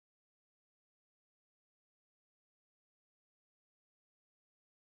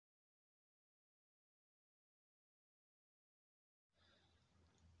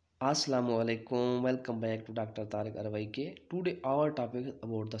Assalamu alaikum. Welcome back to Dr. Tariq RYK. Today our topic is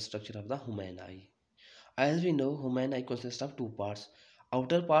about the structure of the human eye. As we know, human eye consists of two parts,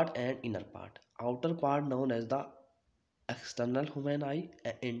 outer part and inner part. Outer part known as the external human eye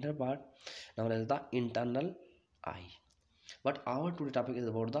and inner part known as the internal eye. But our today topic is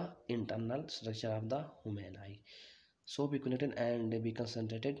about the internal structure of the human eye. So be connected and be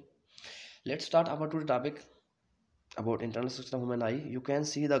concentrated. Let's start our today topic about internal structure of human eye. You can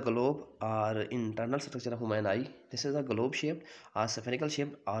see the globe or internal structure of human eye. This is a globe shape or spherical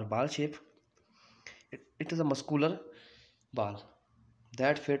shape or ball shape. It is a muscular ball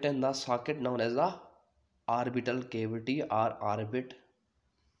that fit in the socket known as the orbital cavity or orbit.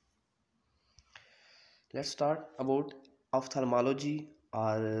 Let's start about ophthalmology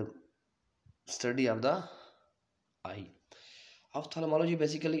or study of the eye. Ophthalmology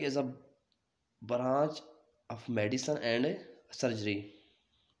basically is a branch of medicine and surgery.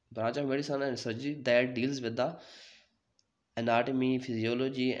 Branch of medicine and surgery that deals with the anatomy,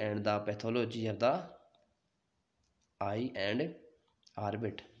 physiology, and the pathology of the eye and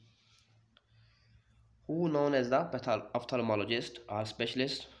orbit. Who known as the ophthalmologist or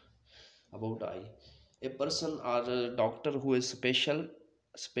specialist about eye? A person or a doctor who is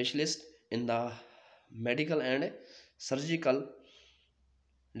specialist in the medical and surgical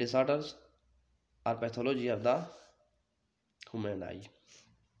disorders or pathology of the human eye.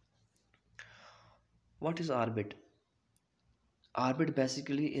 What is orbit? Orbit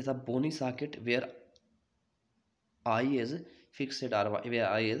basically is a bony socket where eye is fixed or where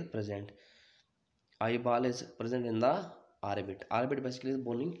eye is present. Eyeball is present in the orbit. Orbit basically is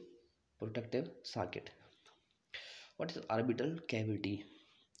bony protective socket. What is orbital cavity?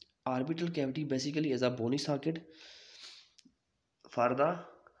 Orbital cavity basically is a bony socket for the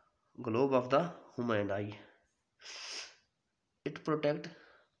globe of the human eye. It protects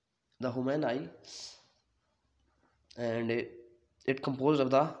the human eye and it composed of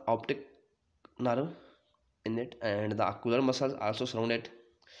the optic nerve in it, and the ocular muscles also surround it,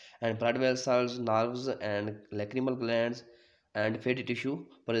 and blood vessels, nerves, and lacrimal glands and fatty tissue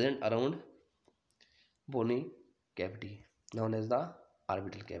present around bony cavity known as the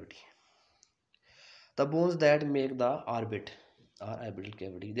orbital cavity. The bones that make the orbit or orbital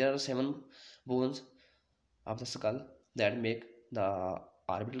cavity. There are 7 bones of the skull that make the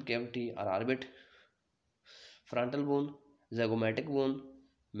orbital cavity or orbit: frontal bone, zygomatic bone,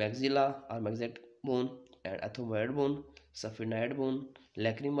 maxilla or maxillary bone, and ethmoid bone, sphenoid bone,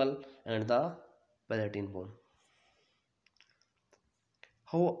 lacrimal, and the palatine bone.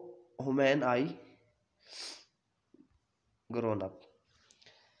 How human eye grown up?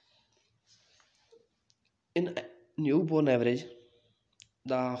 In newborn average,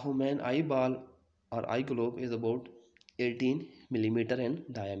 the human eyeball or eye globe is about 18 millimeter in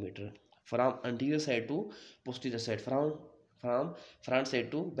diameter from anterior side to posterior side, from front side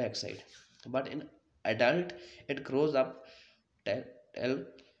to back side. But in adult, it grows up till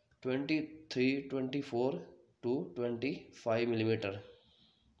 23, 24 to 25 millimeter.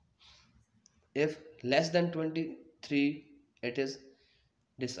 If less than 23, it is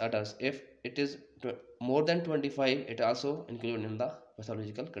disorders. If it is more than 25, it also included in the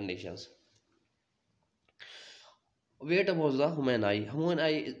pathological conditions. Weight about the human eye. Human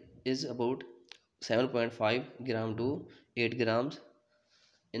eye is about 7.5 gram to 8 grams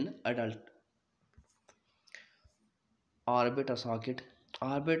in adult. Orbit or socket.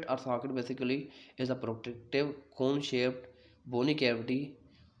 Orbit or socket basically is a protective cone shaped bony cavity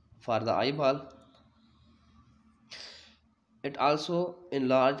for the eyeball. It also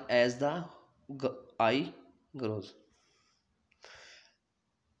enlarges as the eye grows.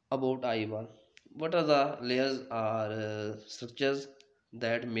 About eyeball. What are the layers or structures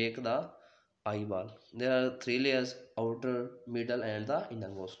that make the eyeball? There are 3 layers: outer, middle, and the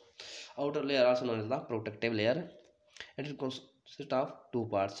innermost. Outer layer, also known as the protective layer, and it consists of 2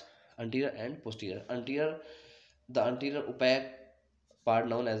 parts: anterior and posterior. The anterior opaque part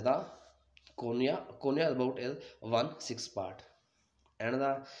known as the cornea. Cornea is about 1/6 part, and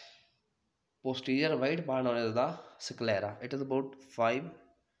the posterior white part known as the sclera. It is about 5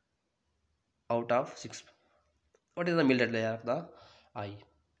 out of 6. What is the middle layer of the eye?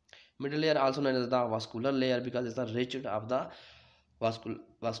 Middle layer also known as the vascular layer because it's the rich of the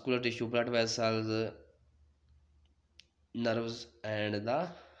vascular tissue, blood vessels, nerves, and the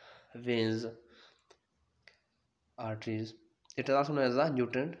veins, arteries. It is also known as the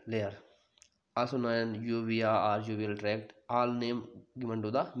nutrient layer, also known as uvea or uveal tract, all name given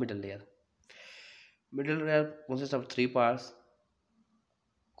to the middle layer. Middle layer consists of 3 parts: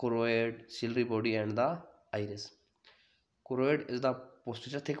 choroid, ciliary body, and the iris. Choroid is the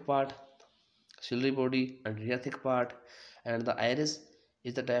posterior thick part, ciliary body, anterior thick part, and the iris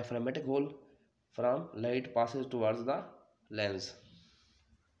is the diaphragmatic hole from light passes towards the lens.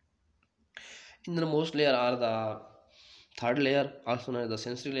 Innermost layer are the third layer, also known as the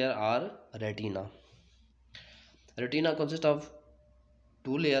sensory layer, or retina. Retina consists of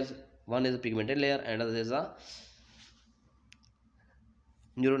two layers. One is a pigmented layer and other is a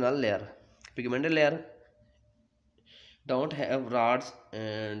neuronal layer. Pigmented layer don't have rods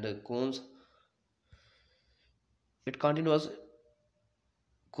and cones. It continues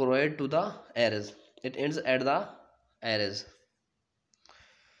choroid to the iris. It ends at the iris.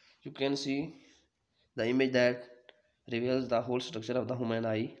 You can see the image that reveals the whole structure of the human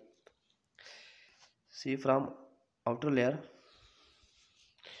eye. See from outer layer,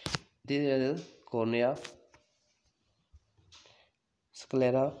 this is cornea,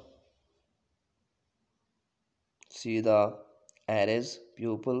 sclera. See the iris,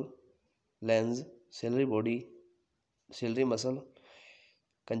 pupil, lens, ciliary body, ciliary muscle,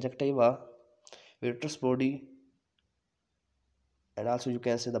 conjunctiva, vitreous body, and also you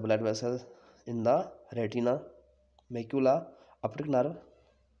can see the blood vessels in the retina, macula, optic nerve.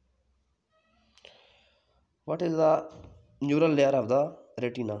 What is the neural layer of the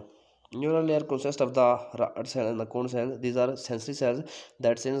retina? Neural layer consists of the rod cell and the cone cell. These are sensory cells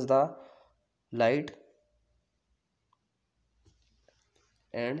that sense the light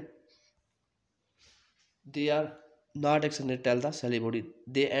and they are not extended till the ciliary body.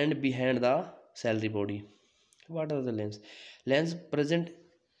 They end behind the ciliary body. What are the lens? Lens present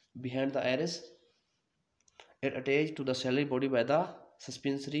behind the iris. It attached to the ciliary body by the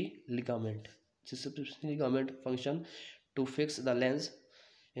suspensory ligament. Suspensory ligament function to fix the lens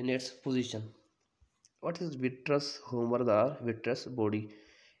in its position. What is vitreous humor or vitreous body?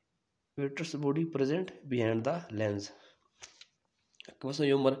 Vitreous body present behind the lens. Aqueous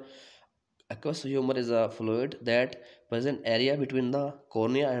humor. Aqueous humor is a fluid that present area between the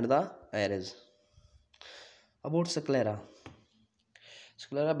cornea and the iris. About sclera.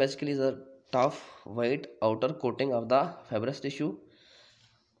 Sclera basically is a tough white outer coating of the fibrous tissue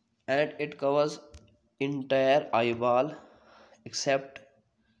and it covers entire eyeball except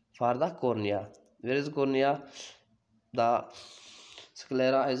for the cornea. Where is cornea? The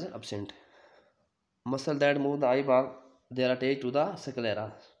sclera is absent. Muscle that move the eyeball, they are attached to the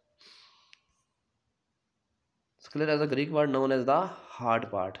sclera. Sclera is a Greek word known as the hard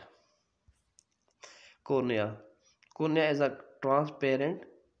part. Cornea. Cornea is a transparent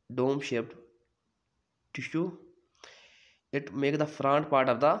dome-shaped tissue. It makes the front part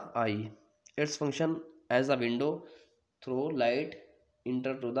of the eye. Its function as a window through light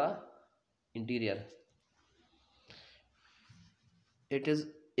enter to the interior. It is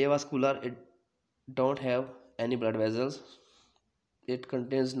avascular. It don't have any blood vessels. It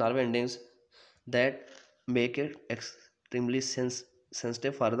contains nerve endings that make it extremely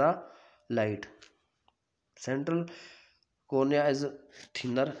sensitive for the light. Central cornea is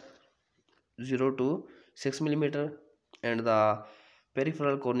thinner 0 to 6 millimeter and the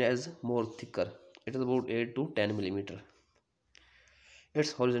peripheral cornea is more thicker. It is about 8 to 10 millimeter.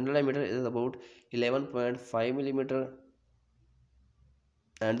 Its horizontal diameter is about 11.5 millimeter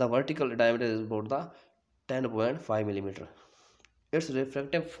and the vertical diameter is about the 10.5 millimeter. Its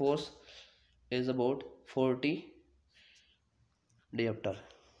refractive force is about 40 diopter.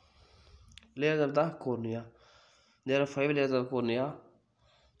 Layers of the cornea. There are 5 layers of cornea.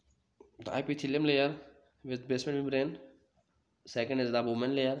 The epithelium layer with basement membrane. Second is the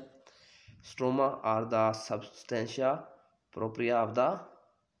abdomen layer. Stroma are the substantia propria of the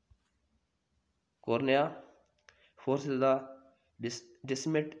cornea. Fourth is the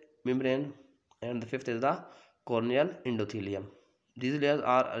descendant membrane and the fifth is the corneal endothelium. These layers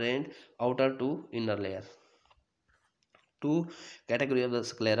are arranged outer to inner layer. Two categories of the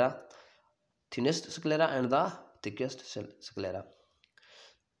sclera: thinnest sclera and the thickest sclera.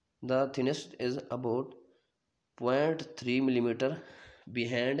 The thinnest is about 0.3 millimeter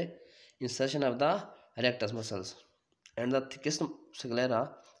behind insertion of the rectus muscles, and the thickest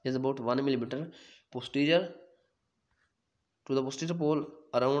sclera is about 1 millimeter posterior to the posterior pole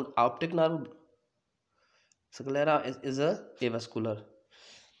around optic nerve. Sclera is a avascular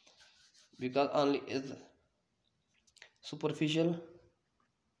because only is superficial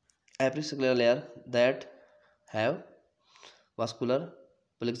epicellary layer that have vascular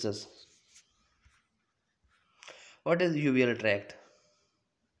plexus. What is uveal tract?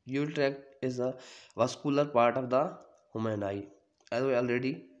 Uveal tract is a vascular part of the human eye, as we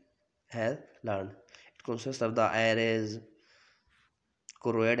already have learned. It consists of the iris,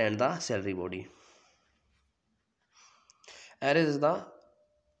 choroid, and the ciliary body. Iris is the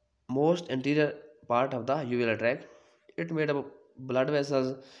most anterior part of the uvular tract. It made up of blood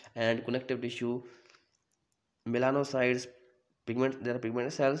vessels and connective tissue, melanocytes, pigment. There are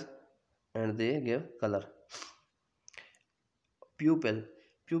pigment cells, and they give color. Pupil.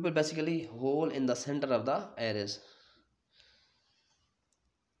 Pupil basically hole in the center of the iris.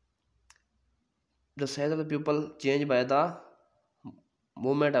 The size of the pupil change by the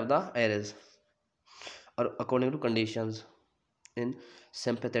movement of the iris or according to conditions in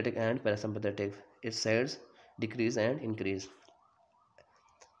sympathetic and parasympathetic. Its sides decrease and increase.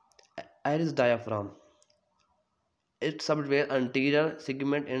 Iris diaphragm. It subdivides anterior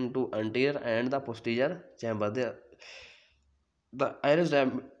segment into anterior and the posterior chamber. The iris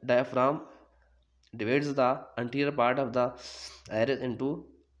diaphragm divides the anterior part of the iris into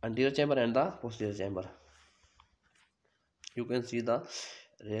anterior chamber and the posterior chamber. You can see the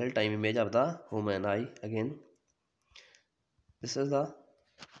real time image of the human eye again. This is the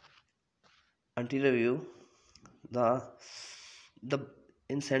anterior view. The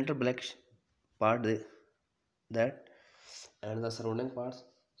in center black part that and the surrounding parts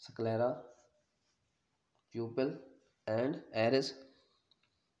sclera, pupil and iris.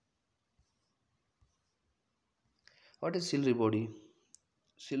 What is ciliary body?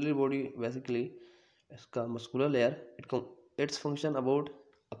 Ciliary body basically is a muscular layer. Its function about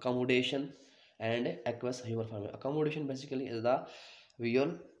accommodation and aqueous humor formation. Accommodation basically is the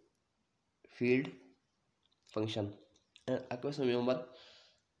visual field function, and aqueous humor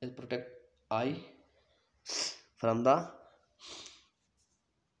is protect eye from the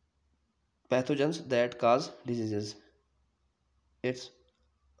pathogens that cause diseases. It's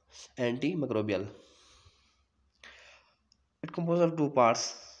antimicrobial. It composes of two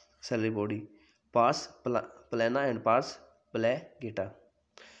parts, ciliary body, pars plana and pars plagata.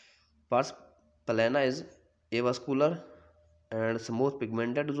 Pars plana is avascular and smooth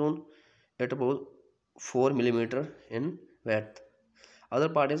pigmented zone at about 4 millimeter in width. Other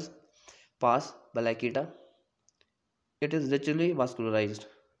part is pars plagata. It is richly vascularized.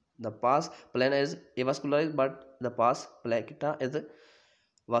 The pars plana is avascularized, but the pars plagata is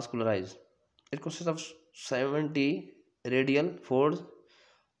vascularized. It consists of 70 radial folds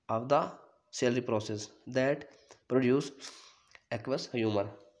of the ciliary process that produce aqueous humor.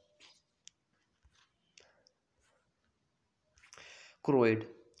 Choroid.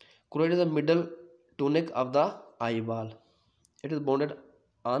 Choroid is the middle tunic of the eyeball. It is bounded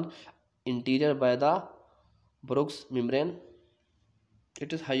on interior by the Bruch's membrane.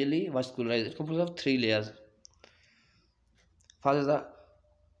 It is highly vascularized. It comprises of three layers. First is the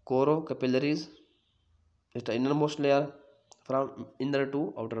chorocapillaries. It's the innermost layer from inner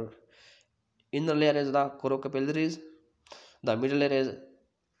to outer. Inner layer is the chorocapillaries. The middle layer is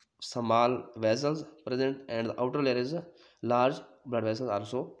small vessels present, and the outer layer is large blood vessels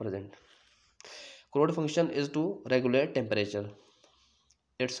also present. Choroid function is to regulate temperature.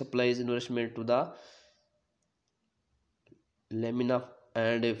 It supplies nourishment to the lamina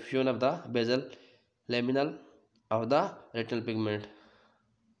and fusion of the basal laminal of the retinal pigment,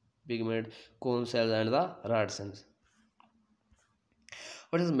 cone cells and the rod cells.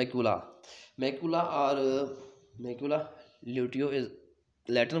 What is macula? Macula luteo is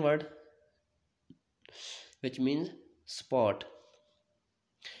Latin word which means spot.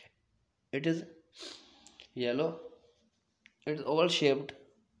 It is yellow. It is oval shaped,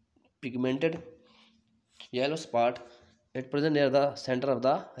 pigmented yellow spot. It present near the center of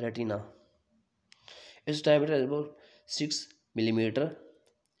the retina. Its diameter is about 6 millimeter.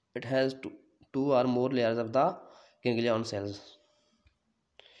 It has two or more layers of the ganglion cells.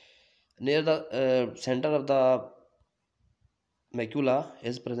 Near the center of the macula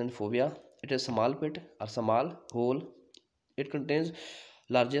is present fovea. It is small pit or small hole. It contains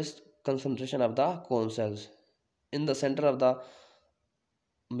largest concentration of the cone cells. In the center of the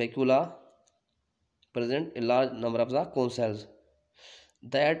macula present a large number of the cone cells.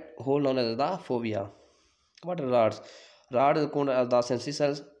 That hole known as the fovea. What are rods? Rod is called as the sensory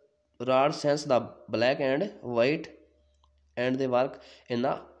cells. Rods sense the black and white, and they work in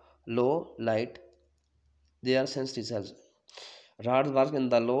the low light. They are sensory cells. Rods work in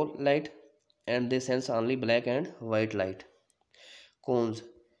the low light and they sense only black and white light. Cones.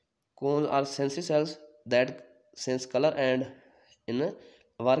 Cones are sensory cells that sense color and in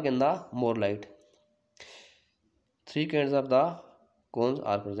work in the more light. Three kinds of the cones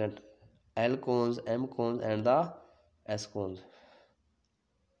are present: L cones, M cones, and the S cones.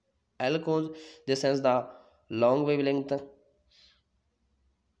 L cones, they sense the long wavelength.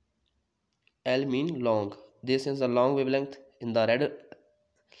 L mean long. They sense the long wavelength in the red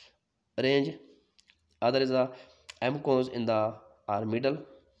range. Other is the M cones in the are middle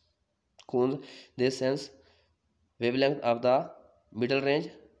cones. They sense wavelength of the middle range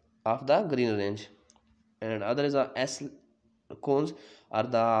of the green range. And other is the S cones are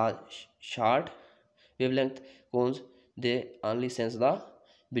the short wavelength cones. They only sense the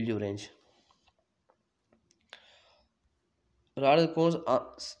blue range. Radar cones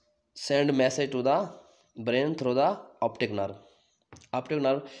send message to the brain through the optic nerve. Optic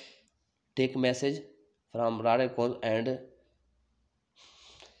nerve take message from radar cones and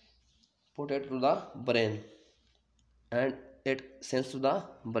put it to the brain, and it sends to the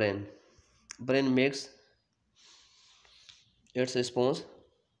brain. Brain makes its response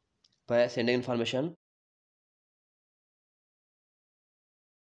by sending information